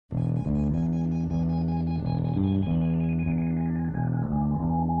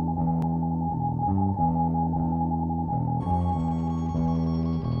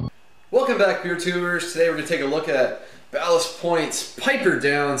Welcome back, beer tubers. Today we're going to take a look at Ballast Point's Piper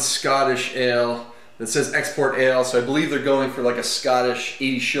Down Scottish Ale that says export ale, so I believe they're going for like a Scottish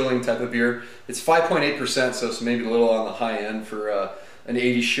 80 shilling type of beer. It's 5.8%, so it's maybe a little on the high end for an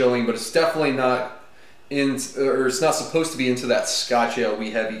 80 shilling, but it's definitely not or it's not supposed to be into that Scotch ale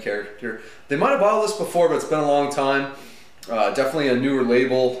wee heavy character. They might have bottled this before, but it's been a long time. Definitely a newer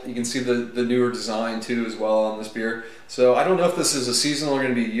label. You can see the newer design too as well on this beer. So I don't know if this is a seasonal or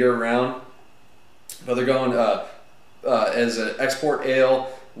going to be year round, but they're going as an export ale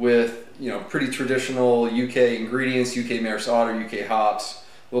with pretty traditional UK ingredients, UK Maris Otter, UK hops,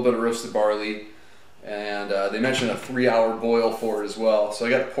 a little bit of roasted barley, and they mentioned a 3-hour boil for it as well. So I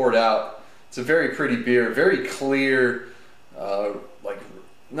got it poured out. It's a very pretty beer, very clear, like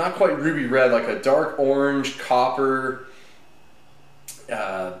not quite ruby red, like a dark orange, copper,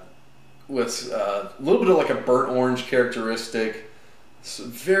 with a little bit of like a burnt orange characteristic. So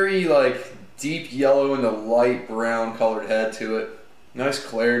very like deep yellow and a light brown colored head to it. Nice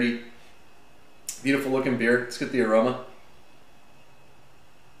clarity. Beautiful looking beer. Let's get the aroma.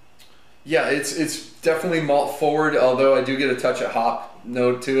 Yeah, it's definitely malt forward, although I do get a touch of hop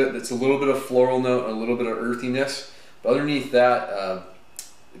note to it. It's a little bit of floral note and a little bit of earthiness. But underneath that,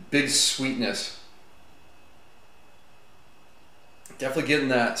 big sweetness. Definitely getting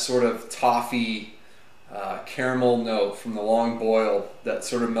that sort of toffee caramel note from the long boil, that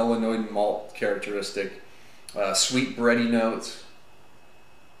sort of melanoid malt characteristic. Sweet bready notes.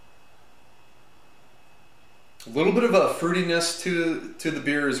 A little bit of a fruitiness to the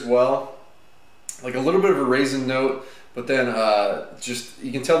beer as well. Like a little bit of a raisin note, but then just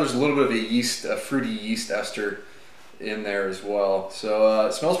you can tell there's a little bit of a fruity yeast ester in there as well. So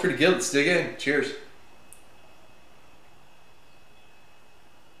it smells pretty good. Let's dig in. Cheers.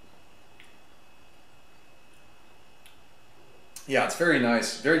 Yeah, it's very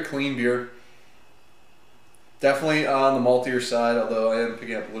nice, very clean beer. Definitely on the maltier side, although I am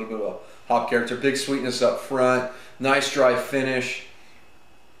picking up a little bit of a hop character. Big sweetness up front, nice dry finish.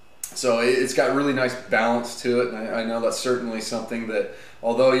 So it's got really nice balance to it, and I know that's certainly something that,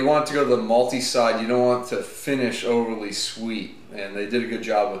 although you want it to go to the malty side, you don't want to finish overly sweet, and they did a good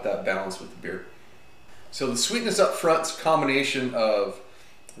job with that balance with the beer. So the sweetness up front is a combination of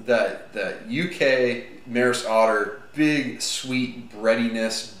that UK Maris Otter, big sweet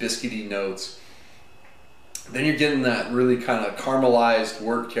breadiness, biscuity notes. Then you're getting that really kind of caramelized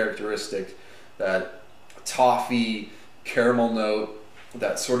wort characteristic, that toffee caramel note,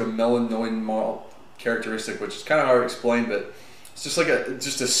 that sort of melanoid malt characteristic, which is kind of hard to explain, but it's just like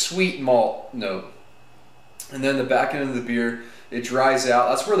just a sweet malt note. And then the back end of the beer, it dries out.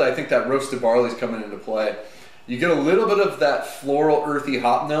 That's where I think that roasted barley is coming into play. You get a little bit of that floral, earthy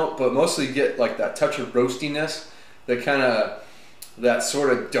hop note, but mostly you get like that touch of roastiness, that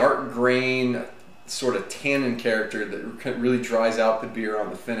sort of dark grain, sort of tannin character that really dries out the beer on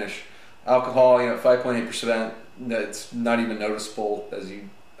the finish. Alcohol, 5.8%. That's not even noticeable as you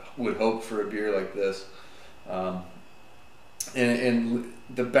would hope for a beer like this. And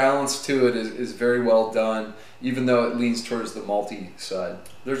the balance to it is very well done, even though it leans towards the malty side.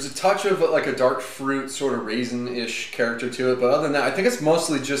 There's a touch of like a dark fruit, sort of raisin-ish character to it, but other than that, I think it's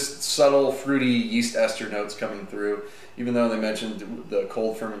mostly just subtle, fruity yeast ester notes coming through, even though they mentioned the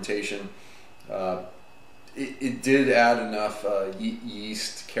cold fermentation. It did add enough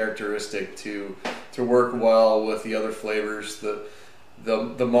yeast characteristic to work well with the other flavors.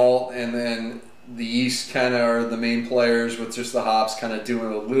 The malt and then the yeast kind of are the main players, with just the hops kind of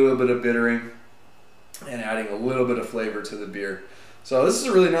doing a little bit of bittering and adding a little bit of flavor to the beer. So this is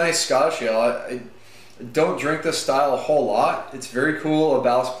a really nice Scottish ale. I don't drink this style a whole lot. It's very cool of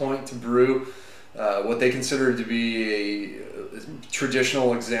Ballast Point to brew what they consider to be a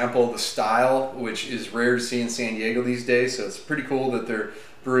traditional example of the style, which is rare to see in San Diego these days. So it's pretty cool that they're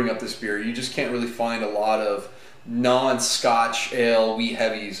brewing up this beer. You just can't really find a lot of non-Scotch ale wee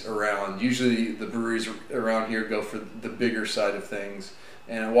heavies around. Usually the breweries around here go for the bigger side of things,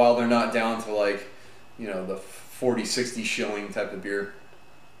 and while they're not down to like the 40-60 shilling type of beer,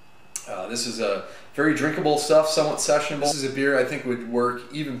 this is a very drinkable stuff, somewhat sessionable. This is a beer I think would work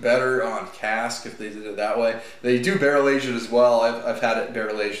even better on cask if they did it that way. They do barrel age it as well. I've had it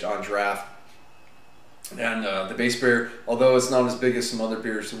barrel aged on draft. And the base beer, although it's not as big as some other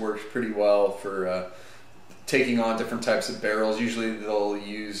beers, it works pretty well for taking on different types of barrels. Usually they'll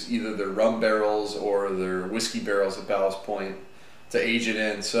use either their rum barrels or their whiskey barrels at Ballast Point to age it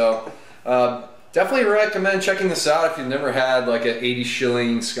in. So definitely recommend checking this out if you've never had like an 80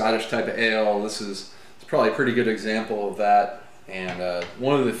 shilling Scottish type of ale. It's probably a pretty good example of that, and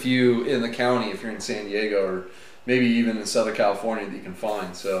one of the few in the county if you're in San Diego or maybe even in Southern California that you can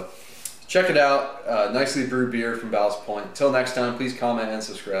find. So check it out. Nicely brewed beer from Ballast Point. Until next time, please comment and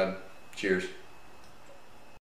subscribe. Cheers.